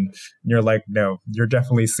seen? And you're like, no, you're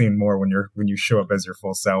definitely seen more when you show up as your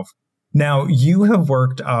full self. Now, you have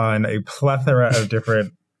worked on a plethora of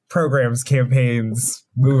different programs, campaigns,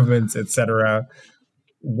 movements, etc.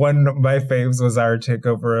 One of my faves was our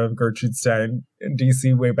takeover of Gertrude Stein in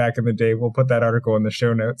DC way back in the day. We'll put that article in the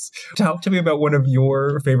show notes. Talk to me about one of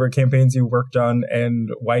your favorite campaigns you worked on, and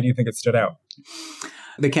why do you think it stood out?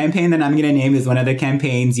 The campaign that I'm going to name is one of the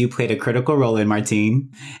campaigns you played a critical role in,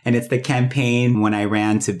 Martine. And it's the campaign when I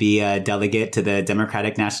ran to be a delegate to the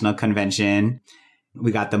Democratic National Convention.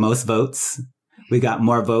 We got the most votes. We got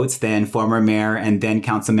more votes than former mayor and then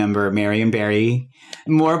council member Marion Barry.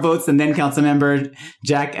 More votes than then council member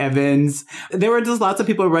Jack Evans. There were just lots of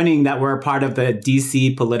people running that were a part of the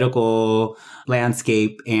DC political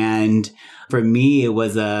landscape. And for me, it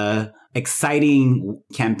was a exciting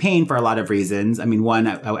campaign for a lot of reasons. I mean, one,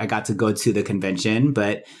 I got to go to the convention,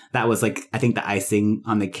 but that was I think the icing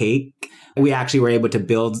on the cake. We actually were able to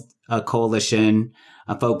build a coalition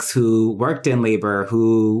of folks who worked in labor,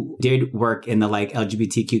 who did work in the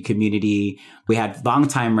LGBTQ community. We had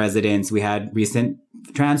longtime residents. We had recent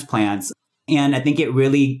transplants. And I think it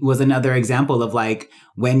really was another example of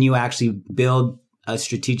when you actually build a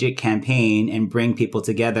strategic campaign and bring people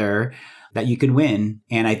together, that you can win.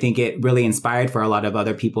 And I think it really inspired for a lot of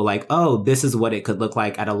other people oh, this is what it could look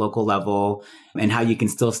like at a local level and how you can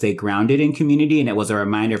still stay grounded in community. And it was a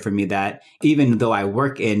reminder for me that even though I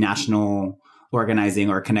work in national organizing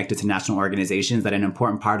or connected to national organizations, that an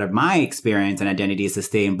important part of my experience and identity is to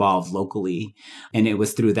stay involved locally. And it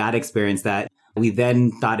was through that experience that we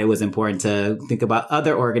then thought it was important to think about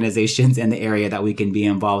other organizations in the area that we can be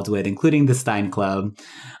involved with, including the Stein Club.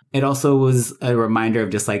 It also was a reminder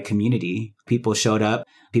of just community. People showed up,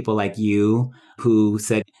 people like you who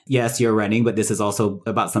said, yes, you're running, but this is also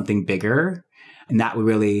about something bigger. And that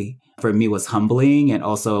really, for me, was humbling, and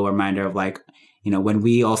also a reminder of when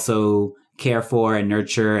we also care for and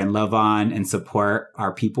nurture and love on and support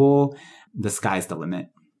our people, the sky's the limit.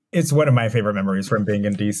 It's one of my favorite memories from being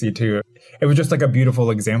in DC too. It was just a beautiful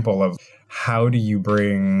example of how do you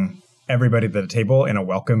bring everybody to the table in a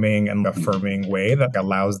welcoming and affirming way that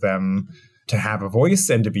allows them to have a voice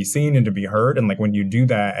and to be seen and to be heard. And like when you do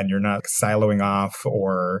that and you're not siloing off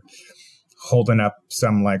or holding up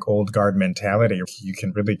some like old guard mentality, you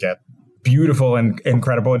can really get beautiful and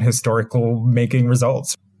incredible and historical making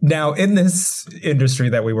results. Now, in this industry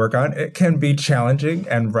that we work on, it can be challenging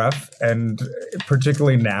and rough, and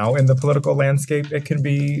particularly now in the political landscape, it can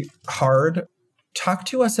be hard. Talk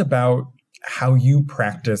to us about how you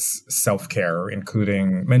practice self-care,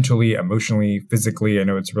 including mentally, emotionally, physically. I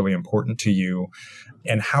know it's really important to you.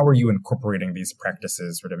 And how are you incorporating these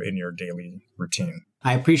practices sort of in your daily routine?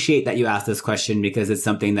 I appreciate that you asked this question because it's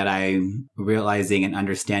something that I'm realizing and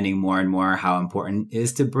understanding more and more how important it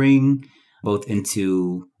is to bring both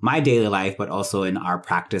into my daily life, but also in our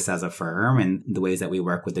practice as a firm and the ways that we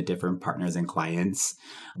work with the different partners and clients.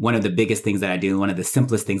 One of the biggest things that I do, one of the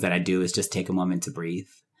simplest things that I do is just take a moment to breathe.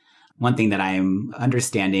 One thing that I'm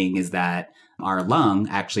understanding is that our lung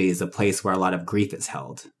actually is a place where a lot of grief is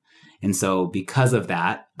held. And so because of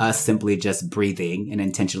that, us simply just breathing and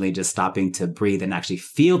intentionally just stopping to breathe and actually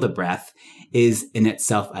feel the breath is in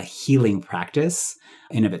itself a healing practice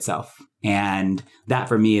in of itself. And that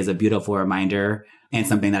for me is a beautiful reminder and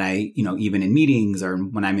something that I, even in meetings or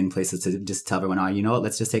when I'm in places to just tell everyone,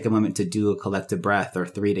 let's just take a moment to do a collective breath or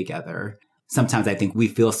 3 together. Sometimes I think we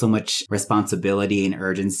feel so much responsibility and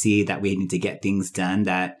urgency that we need to get things done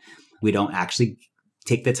that we don't actually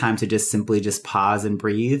take the time to just simply just pause and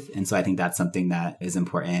breathe. And so I think that's something that is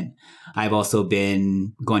important. I've also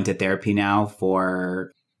been going to therapy now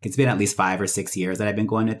it's been at least 5 or 6 years that I've been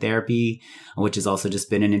going to therapy, which has also just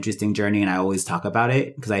been an interesting journey. And I always talk about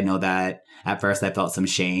it because I know that at first I felt some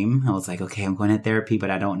shame. I was like, okay, I'm going to therapy, but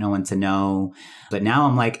I don't know when to know. But now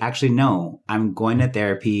I'm like, actually, no, I'm going to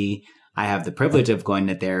therapy. I have the privilege of going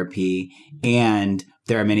to therapy, and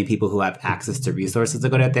there are many people who have access to resources to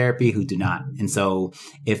go to therapy who do not. And so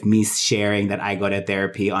if me sharing that I go to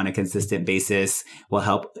therapy on a consistent basis will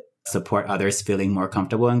help support others feeling more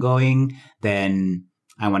comfortable in going, then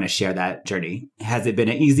I want to share that journey. Has it been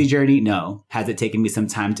an easy journey? No. Has it taken me some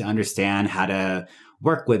time to understand how to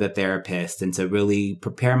work with a therapist and to really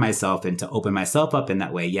prepare myself and to open myself up in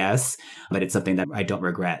that way? Yes. But it's something that I don't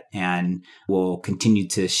regret and will continue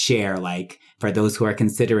to share. Like for those who are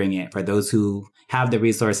considering it, for those who have the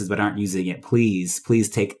resources but aren't using it, please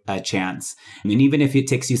take a chance. I mean, even if it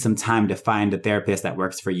takes you some time to find a therapist that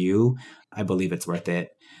works for you, I believe it's worth it.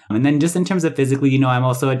 And then just in terms of physically, I'm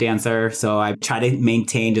also a dancer. So I try to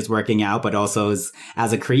maintain just working out, but also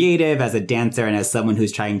as a creative, as a dancer, and as someone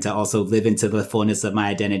who's trying to also live into the fullness of my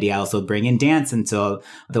identity, I also bring in dance into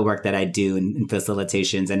the work that I do in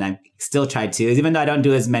facilitations. And I still try to, even though I don't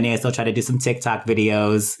do as many, I still try to do some TikTok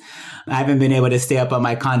videos. I haven't been able to stay up on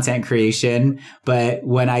my content creation, but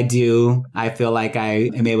when I do, I feel like I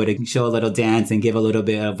am able to show a little dance and give a little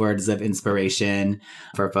bit of words of inspiration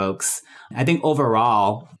for folks. I think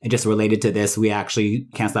overall, and just related to this, we actually,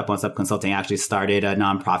 Can't Stop, Won't Stop Consulting actually started a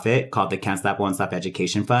nonprofit called the Can't Stop, Won't Stop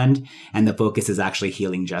Education Fund. And the focus is actually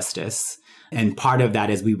healing justice. And part of that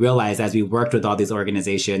is we realized as we worked with all these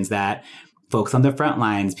organizations that folks on the front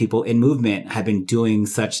lines, people in movement have been doing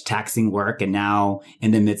such taxing work. And now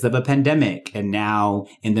in the midst of a pandemic, and now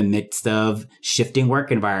in the midst of shifting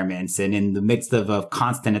work environments, and in the midst of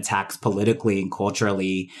constant attacks politically and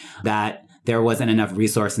culturally, that there wasn't enough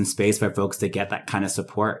resource and space for folks to get that kind of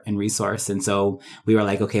support and resource. And so we were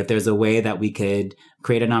like, okay, if there's a way that we could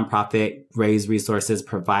create a nonprofit, raise resources,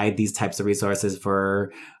 provide these types of resources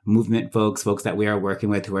for movement folks that we are working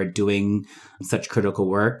with who are doing such critical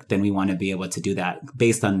work, then we want to be able to do that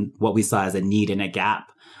based on what we saw as a need and a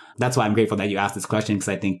gap. That's why I'm grateful that you asked this question, because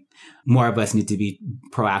I think more of us need to be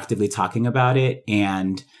proactively talking about it.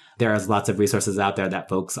 And there's lots of resources out there that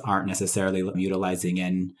folks aren't necessarily utilizing,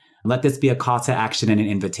 and let this be a call to action and an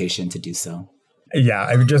invitation to do so. Yeah,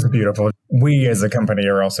 I mean, just beautiful. We as a company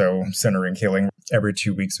are also centering healing. Every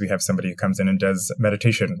 2 weeks, we have somebody who comes in and does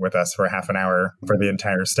meditation with us for half an hour for the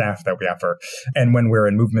entire staff that we offer. And when we're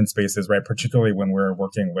in movement spaces, right, particularly when we're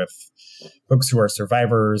working with folks who are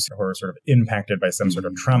survivors, who are sort of impacted by some sort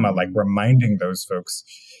of trauma, like reminding those folks,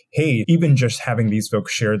 hey, even just having these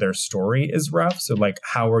folks share their story is rough. So like,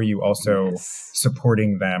 how are you also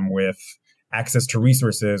supporting them with access to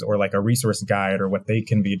resources or like a resource guide or what they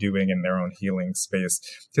can be doing in their own healing space?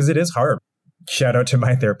 Because it is hard. Shout out to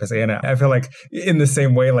my therapist, Anna. I feel like in the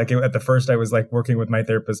same way, like at the first I was like working with my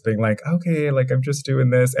therapist being like, okay, like I'm just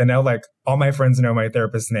doing this. And now like all my friends know my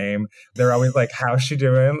therapist's name. They're always like, how's she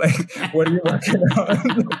doing? Like, what are you working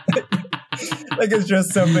on? Like it's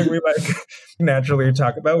just something we like naturally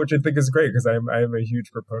talk about, which I think is great because I'm a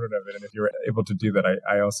huge proponent of it. And if you're able to do that,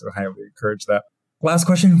 I also highly encourage that. Last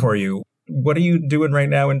question for you. What are you doing right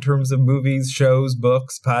now in terms of movies, shows,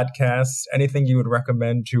 books, podcasts, anything you would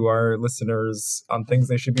recommend to our listeners on things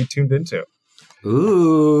they should be tuned into?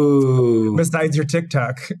 Ooh. Besides your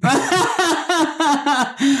TikTok.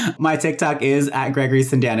 My TikTok is at Gregory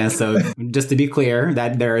Cendana. So just to be clear,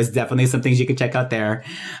 that there is definitely some things you can check out there.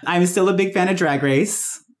 I'm still a big fan of Drag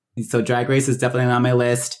Race. So Drag Race is definitely on my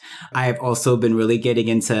list. I have also been really getting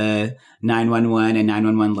into 911 and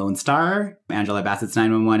 911 Lone Star. Angela Bassett's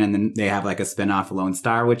 911, and then they have like a spinoff Lone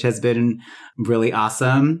Star, which has been really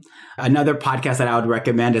awesome. Another podcast that I would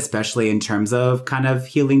recommend, especially in terms of kind of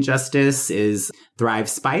healing justice, is Thrive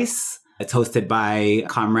Spice. It's hosted by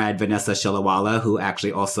comrade Vanessa Shilawala, who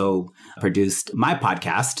actually also produced my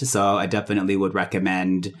podcast. So I definitely would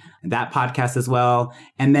recommend that podcast as well.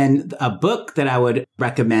 And then a book that I would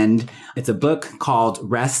recommend, it's a book called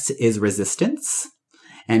Rest is Resistance.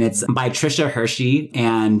 And it's by Trisha Hershey,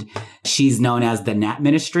 and she's known as the Nat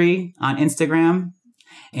Ministry on Instagram.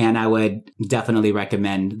 And I would definitely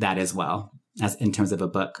recommend that as well, as in terms of a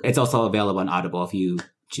book. It's also available on Audible if you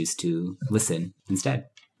choose to listen instead.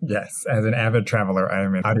 Yes, as an avid traveler, I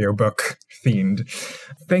am an audiobook fiend.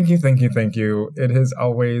 Thank you, thank you, thank you. It is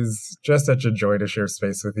always just such a joy to share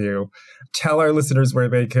space with you. Tell our listeners where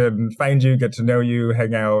they can find you, get to know you,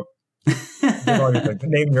 hang out.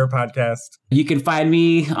 Name your podcast. You can find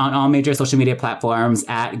me on all major social media platforms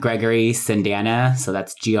at Gregory Cendana. So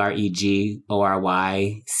that's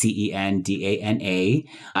GregoryCendana.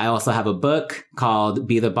 I also have a book called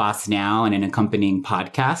Be the Boss Now and an accompanying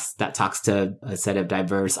podcast that talks to a set of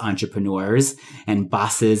diverse entrepreneurs and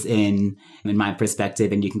bosses in my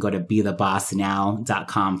perspective. And you can go to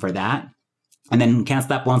BeTheBossNow.com for that. And then Can't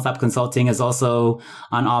Stop, Won't Stop Consulting is also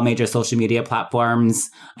on all major social media platforms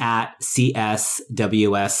at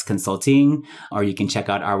CSWS Consulting, or you can check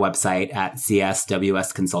out our website at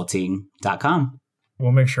cswsconsulting.com.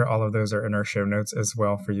 We'll make sure all of those are in our show notes as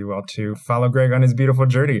well for you all to follow Greg on his beautiful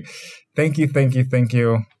journey. Thank you, thank you, thank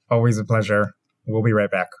you. Always a pleasure. We'll be right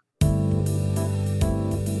back.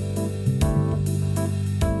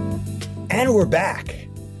 And we're back.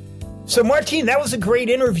 So, Martine, that was a great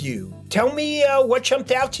interview. Tell me what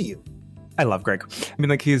jumped out to you. I love Greg. I mean,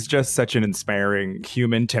 like, he's just such an inspiring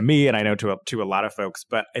human to me, and I know to a lot of folks.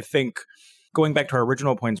 But I think going back to our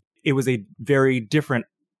original points, it was a very different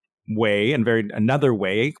way and another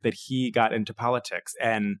way that he got into politics.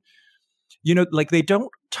 And, you know, like, they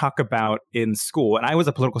don't talk about in school, and I was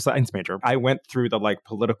a political science major. I went through the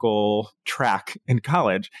political track in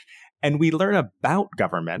college. And we learn about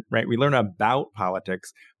government, right? We learn about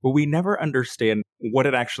politics, but we never understand what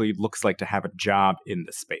it actually looks like to have a job in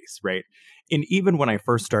the space, right? And even when I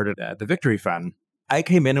first started at the Victory Fund, I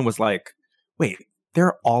came in and was like, wait, there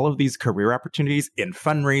are all of these career opportunities in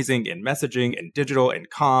fundraising, in messaging, in digital, in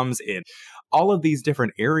comms, in all of these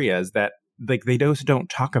different areas that they just don't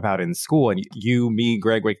talk about in school. And you, me,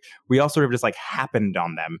 Greg, we all sort of just happened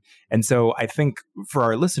on them. And so I think for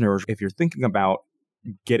our listeners, if you're thinking about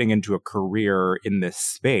getting into a career in this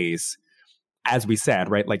space, as we said,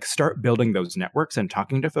 right, start building those networks and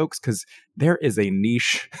talking to folks, because there is a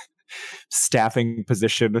niche staffing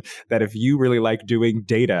position that if you really like doing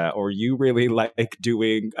data or you really like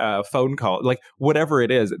doing phone call, whatever it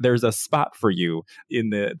is, there's a spot for you in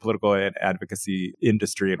the political and advocacy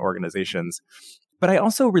industry and organizations. But I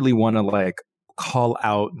also really want to call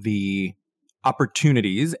out the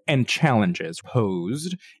opportunities and challenges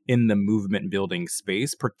posed in the movement building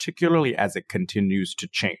space, particularly as it continues to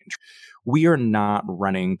change. We are not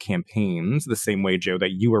running campaigns the same way, Joe,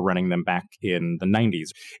 that you were running them back in the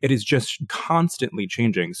 90s. It is just constantly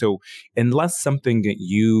changing. So unless something that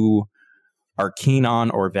you are keen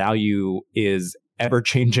on or value is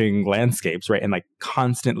ever-changing landscapes, right, and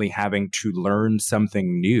constantly having to learn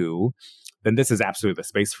something new, then this is absolutely the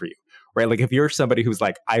space for you. Right? If you're somebody who's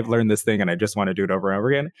I've learned this thing and I just want to do it over and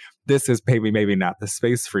over again, this is maybe not the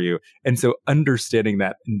space for you. And so understanding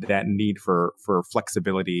that need for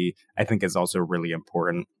flexibility, I think, is also really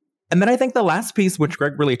important. And then I think the last piece, which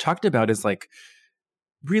Greg really talked about, is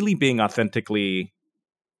really being authentically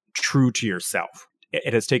true to yourself.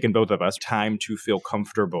 It has taken both of us time to feel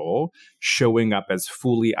comfortable showing up as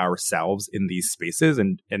fully ourselves in these spaces.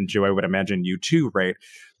 And Joe, I would imagine you too, right?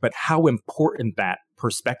 But how important that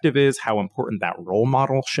perspective is, how important that role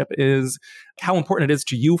modelship is, how important it is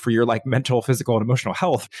to you for your mental, physical, and emotional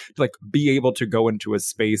health to be able to go into a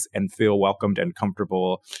space and feel welcomed and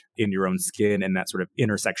comfortable in your own skin and that sort of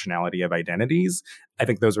intersectionality of identities. I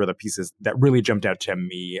think those were the pieces that really jumped out to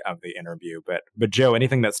me of the interview. But Joe,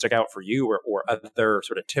 anything that stuck out for you or other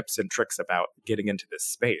sort of tips and tricks about getting into this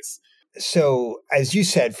space? So, as you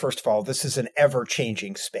said, first of all, this is an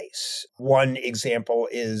ever-changing space. One example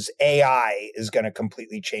is AI is going to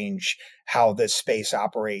completely change how this space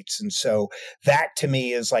operates. And so that to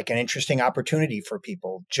me is like an interesting opportunity for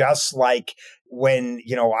people. Just like when,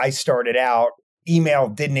 I started out, email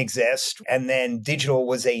didn't exist, and then digital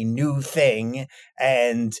was a new thing.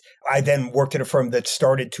 And I then worked at a firm that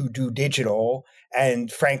started to do digital.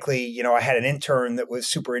 And frankly, I had an intern that was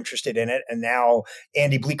super interested in it. And now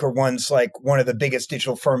Andy Bleeker runs like one of the biggest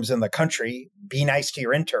digital firms in the country. Be nice to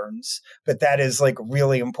your interns, but that is like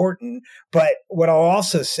really important. But what I'll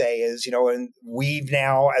also say is, and we've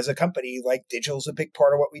now as a company, like digital is a big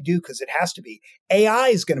part of what we do because it has to be. AI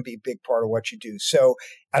is going to be a big part of what you do. So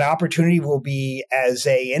an opportunity will be as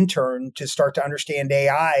a intern to start to understand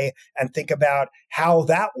AI and think about how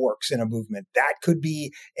that works in a movement. That could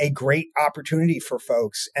be a great opportunity for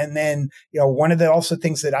folks. And then, one of the also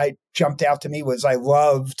things that I jumped out to me was I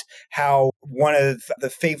loved how one of the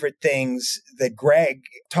favorite things that Greg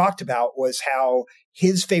talked about was how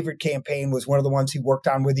his favorite campaign was one of the ones he worked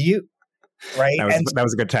on with you. Right. That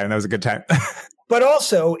was a good time. That was a good time. But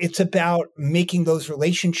also it's about making those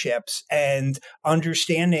relationships and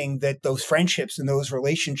understanding that those friendships and those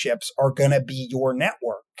relationships are going to be your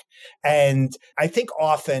network. And I think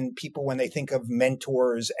often people, when they think of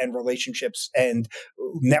mentors and relationships and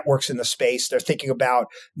networks in the space, they're thinking about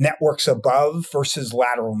networks above versus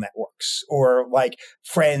lateral networks, or like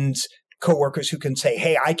friends, coworkers who can say,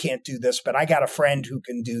 hey, I can't do this, but I got a friend who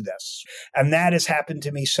can do this. And that has happened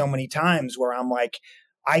to me so many times where I'm like,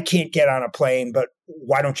 I can't get on a plane, but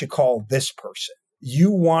why don't you call this person?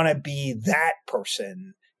 You want to be that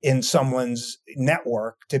person in someone's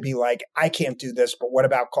network to be like, I can't do this, but what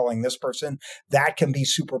about calling this person? That can be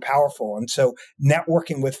super powerful. And so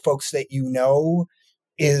networking with folks that you know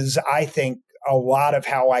is, I think, a lot of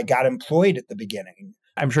how I got employed at the beginning.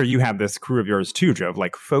 I'm sure you have this crew of yours too, Joe,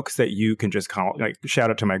 like folks that you can just call, like shout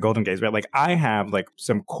out to my Golden Gaze, right? Like I have like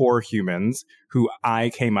some core humans who I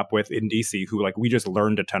came up with in DC who like we just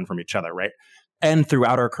learned a ton from each other, right? And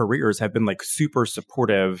throughout our careers have been like super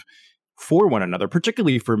supportive for one another,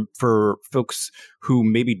 particularly for folks who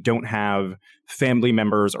maybe don't have family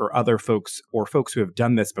members or other folks or folks who have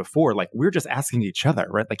done this before. Like we're just asking each other,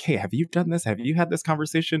 right? Like, hey, have you done this? Have you had this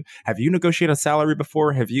conversation? Have you negotiated a salary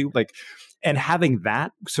before? Have you like, and having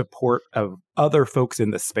that support of other folks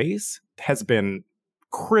in the space has been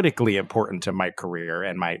critically important to my career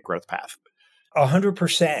and my growth path.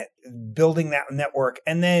 100% building that network.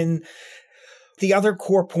 And then the other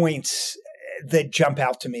core points that jump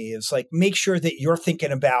out to me is like, make sure that you're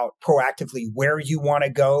thinking about proactively where you want to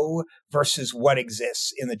go versus what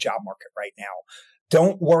exists in the job market right now.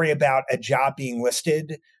 Don't worry about a job being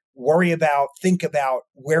listed. Think about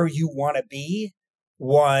where you want to be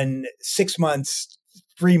 6 months,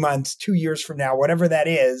 3 months, 2 years from now, whatever that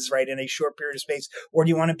is, right, in a short period of space. Where do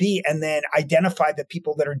you want to be? And then identify the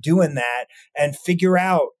people that are doing that and figure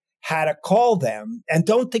out how to call them. And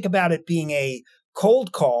don't think about it being a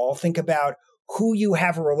cold call. Think about who you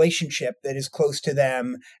have a relationship that is close to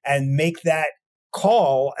them and make that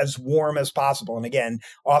call as warm as possible. And again,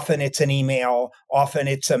 often it's an email, often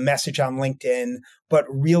it's a message on LinkedIn, but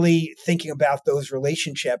really thinking about those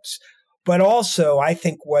relationships. But also, I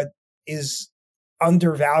think what is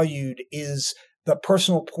undervalued is the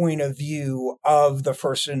personal point of view of the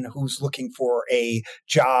person who's looking for a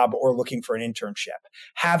job or looking for an internship.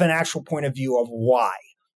 Have an actual point of view of why.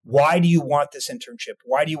 Why do you want this internship?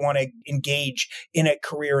 Why do you want to engage in a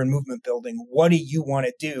career in movement building? What do you want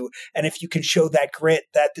to do? And if you can show that grit,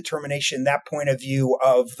 that determination, that point of view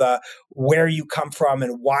of where you come from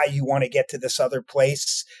and why you want to get to this other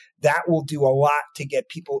place, that will do a lot to get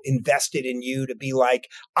people invested in you to be like,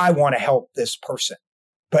 I want to help this person.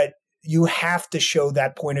 But you have to show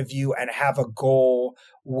that point of view and have a goal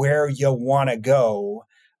where you want to go.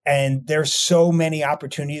 And there's so many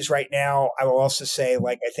opportunities right now. I will also say,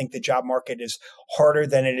 like, I think the job market is harder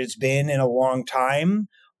than it has been in a long time.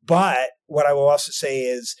 But what I will also say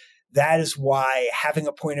is that is why having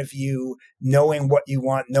a point of view, knowing what you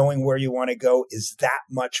want, knowing where you want to go is that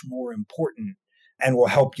much more important and will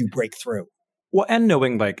help you break through. Well, and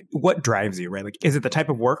knowing like what drives you, right? Like, is it the type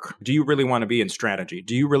of work? Do you really want to be in strategy?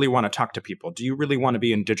 Do you really want to talk to people? Do you really want to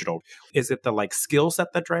be in digital? Is it the like skill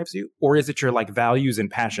set that drives you? Or is it your like values and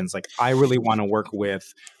passions? Like, I really want to work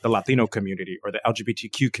with the Latino community or the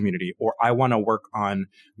LGBTQ community, or I want to work on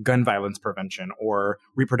gun violence prevention or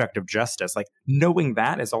reproductive justice. Like, knowing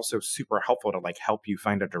that is also super helpful to like help you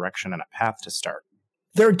find a direction and a path to start.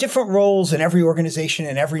 there are different roles in every organization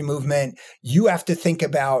and every movement. You have to think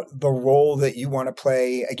about the role that you want to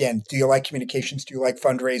play. Again, do you like communications? Do you like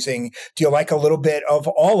fundraising? Do you like a little bit of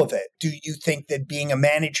all of it? Do you think that being a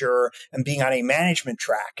manager and being on a management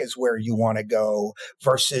track is where you want to go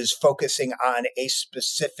versus focusing on a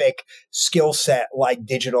specific skill set like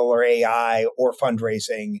digital or AI or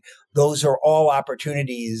fundraising? Those are all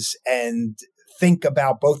opportunities, and think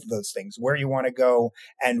about both of those things, where you want to go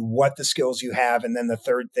and what the skills you have. And then the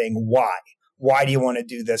third thing, why? Why do you want to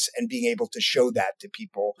do this? And being able to show that to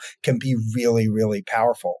people can be really, really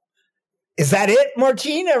powerful. Is that it,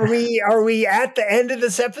 Martine? Are we at the end of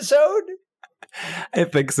this episode? I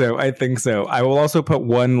think so. I will also put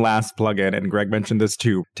one last plug in, and Greg mentioned this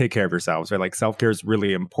too. Take care of yourselves, right? Like self-care is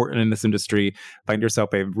really important in this industry. Find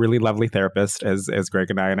yourself a really lovely therapist, as Greg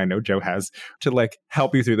and I know Joe has, to like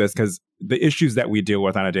help you through this, because the issues that we deal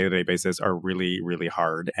with on a day-to-day basis are really, really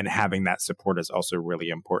hard. And having that support is also really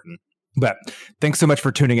important. But thanks so much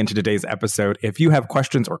for tuning into today's episode. If you have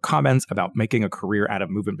questions or comments about making a career out of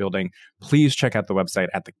movement building, please check out the website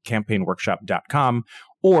at thecampaignworkshop.com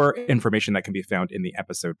or information that can be found in the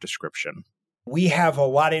episode description. We have a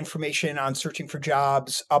lot of information on searching for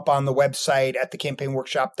jobs up on the website at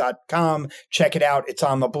thecampaignworkshop.com. Check it out. It's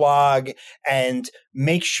on the blog. And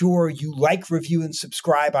make sure you like, review, and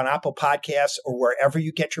subscribe on Apple Podcasts or wherever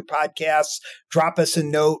you get your podcasts. Drop us a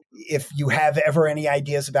note if you have ever any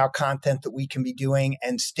ideas about content that we can be doing.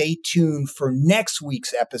 And stay tuned for next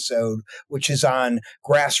week's episode, which is on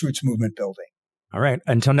grassroots movement building. All right.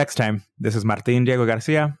 Until next time, this is Martin Diego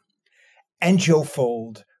Garcia and Joe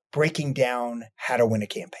Fold, breaking down how to win a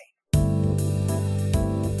campaign.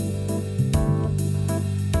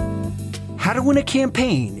 How to Win a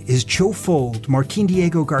Campaign is Joe Fold, Martin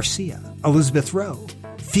Diego Garcia, Elizabeth Rowe,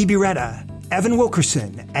 Phoebe Retta, Evan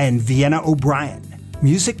Wilkerson, and Vienna O'Brien.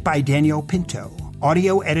 Music by Danielle Pinto.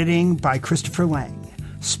 Audio editing by Christopher Lang.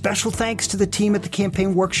 Special thanks to the team at the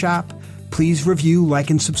Campaign Workshop. Please review, like,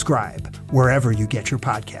 and subscribe wherever you get your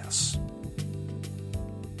podcasts.